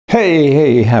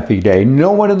Hey, happy day.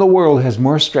 No one in the world has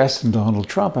more stress than Donald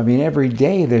Trump. I mean, every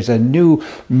day there's a new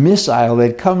missile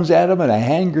that comes at him and a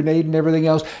hand grenade and everything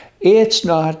else. It's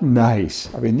not nice.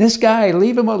 I mean, this guy,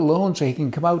 leave him alone so he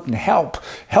can come out and help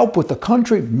with the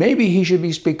country. Maybe he should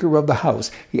be Speaker of the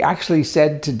House. He actually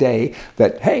said today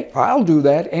that, hey, I'll do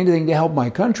that, anything to help my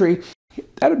country.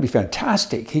 That would be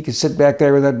fantastic. He could sit back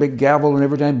there with that big gavel, and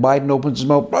every time Biden opens his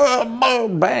mouth,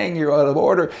 bang, you're out of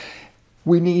order.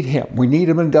 We need him. We need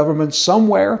him in government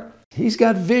somewhere. He's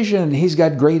got vision. He's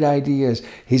got great ideas.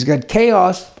 He's got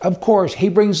chaos. Of course, he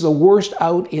brings the worst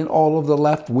out in all of the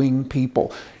left-wing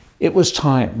people. It was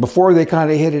time. Before they kind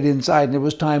of hid it inside, and it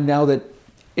was time now that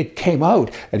it came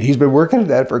out. And he's been working at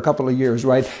that for a couple of years,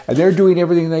 right? And they're doing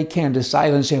everything they can to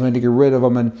silence him and to get rid of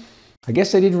him. And I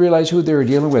guess they didn't realize who they were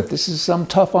dealing with. This is some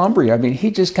tough hombre. I mean, he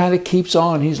just kind of keeps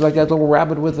on. He's like that little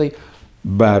rabbit with the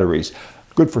batteries.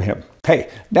 Good for him. Hey,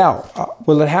 now,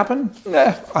 will it happen?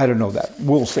 I don't know that.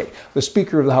 We'll see. The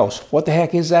Speaker of the House, what the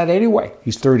heck is that anyway?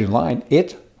 He's third in line.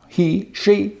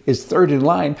 She is third in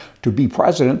line to be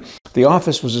president. The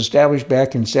office was established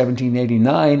back in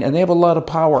 1789, and they have a lot of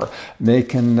power. They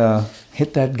can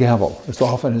hit that gavel as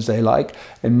often as they like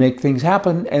and make things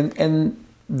happen, and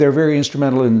they're very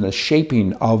instrumental in the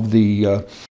shaping of the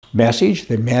message.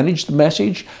 They manage the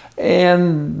message,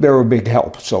 and they're a big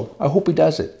help. So I hope he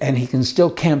does it. And he can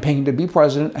still campaign to be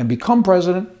president and become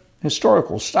president.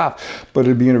 Historical stuff, but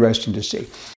it'd be interesting to see.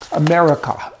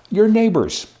 America, your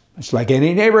neighbors. It's like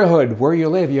any neighborhood where you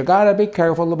live. You got to be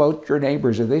careful about your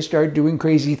neighbors. If they start doing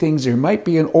crazy things, there might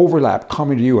be an overlap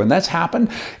coming to you. And that's happened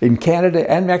in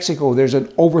Canada and Mexico. There's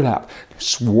an overlap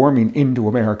swarming into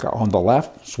America. On the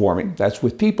left, swarming. That's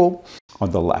with people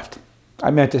on the left. I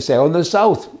meant to say on the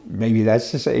south, maybe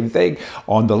that's the same thing.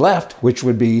 On the left, which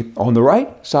would be on the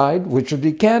right side, which would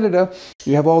be Canada,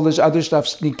 you have all this other stuff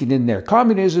sneaking in there.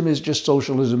 Communism is just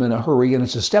socialism in a hurry, and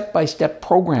it's a step-by-step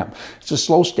program. It's a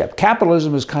slow step.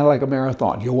 Capitalism is kind of like a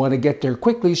marathon. You want to get there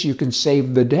quickly so you can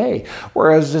save the day.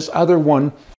 Whereas this other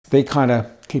one, they kind of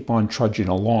keep on trudging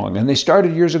along. And they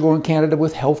started years ago in Canada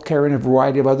with healthcare and a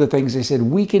variety of other things. They said,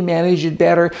 we can manage it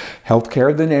better,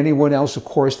 healthcare than anyone else. Of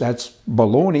course, that's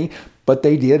baloney. But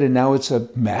they did, and now it's a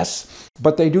mess.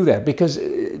 But they do that because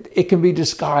it can be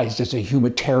disguised as a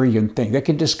humanitarian thing. They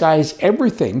can disguise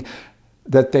everything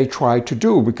that they try to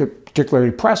do, because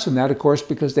particularly press in that, of course,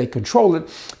 because they control it,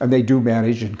 and they do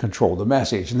manage and control the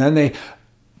message. And then they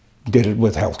did it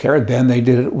with healthcare, then they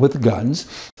did it with guns.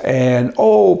 And,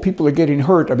 oh, people are getting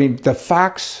hurt. I mean, the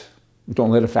facts,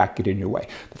 don't let a fact get in your way.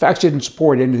 The facts didn't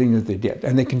support anything that they did,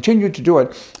 and they continued to do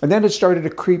it. And then it started to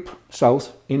creep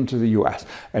south into the U.S.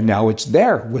 And now it's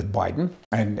there with Biden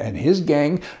and his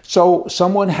gang. So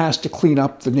someone has to clean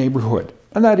up the neighborhood,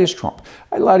 and that is Trump.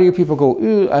 A lot of you people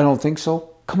go, I don't think so.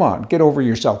 Come on, get over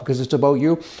yourself, because it's about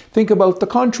you. Think about the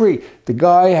country. The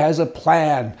guy has a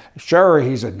plan. Sure,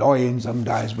 he's annoying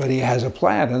sometimes, but he has a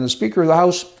plan. And the Speaker of the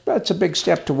House, that's a big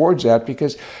step towards that,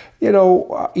 because, you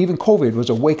know, even COVID was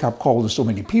a wake-up call to so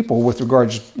many people with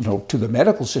regards, you know, to the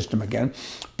medical system again,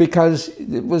 because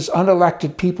it was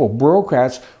unelected people,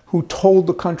 bureaucrats, who told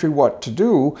the country what to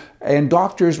do, and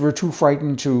doctors were too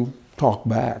frightened to talk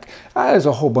back. There's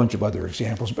a whole bunch of other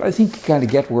examples, but I think you kind of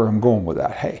get where I'm going with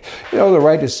that. Hey, you know, the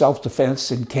right to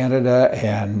self-defense in Canada,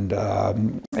 and,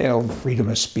 you know, freedom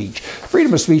of speech.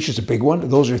 Freedom of speech is a big one.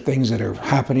 Those are things that are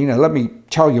happening. And let me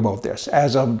tell you about this.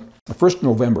 As of the 1st of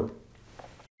November,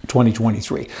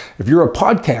 2023, if you're a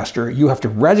podcaster, you have to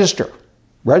register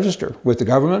with the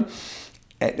government,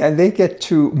 and they get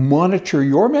to monitor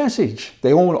your message.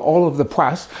 They own all of the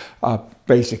press,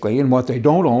 basically, and what they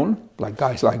don't own, like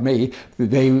guys like me,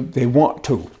 they want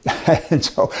to. And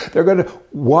so they're going to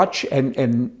watch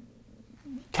and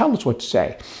tell us what to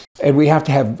say. And we have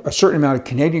to have a certain amount of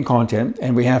Canadian content,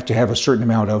 and we have to have a certain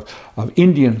amount of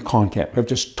Indian content. We have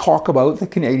to just talk about the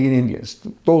Canadian Indians,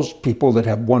 those people that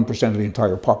have 1% of the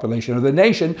entire population of the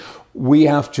nation. We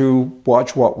have to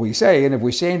watch what we say, and if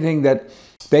we say anything that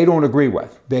they don't agree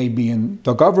with, they being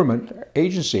the government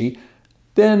agency,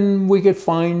 then we get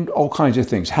fined. All kinds of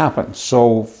things happen.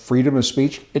 So freedom of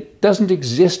speech, it doesn't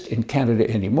exist in Canada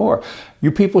anymore.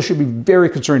 You people should be very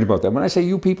concerned about that. When I say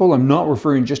you people, I'm not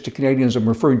referring just to Canadians. I'm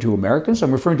referring to Americans.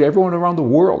 I'm referring to everyone around the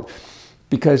world,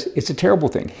 because it's a terrible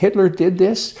thing. Hitler did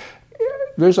this.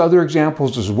 There's other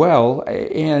examples as well.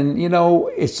 And, you know,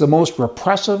 it's the most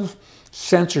repressive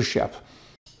censorship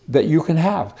that you can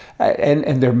have.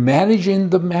 And they're managing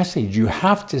the message. You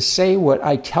have to say what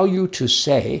I tell you to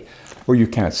say, or you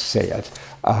can't say it.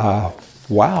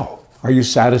 Wow. Are you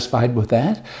satisfied with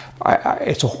that?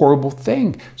 It's a horrible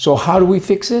thing. So how do we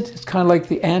fix it? It's kind of like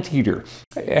the anteater.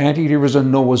 Anteater was on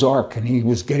Noah's Ark, and he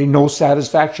was getting no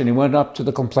satisfaction. He went up to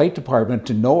the complaint department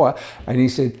to Noah, and he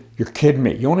said, "You're kidding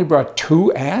me. You only brought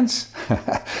 2 ants?"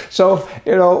 So,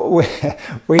 you know,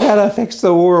 we got to fix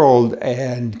the world.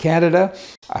 And Canada,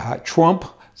 Trump,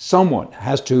 someone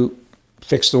has to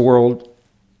fix the world,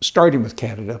 starting with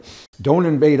Canada. Don't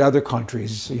invade other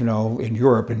countries, you know, in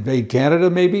Europe. Invade Canada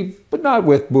maybe, but not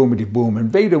with boomity-boom.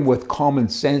 Invade them with common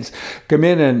sense. Come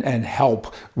in and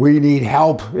help. We need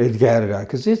help in Canada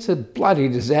because it's a bloody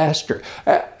disaster.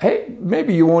 Hey,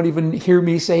 maybe you won't even hear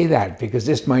me say that because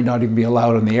this might not even be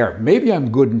allowed on the air. Maybe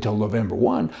I'm good until November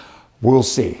 1. We'll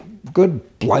see.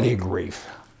 Good bloody grief.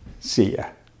 See ya.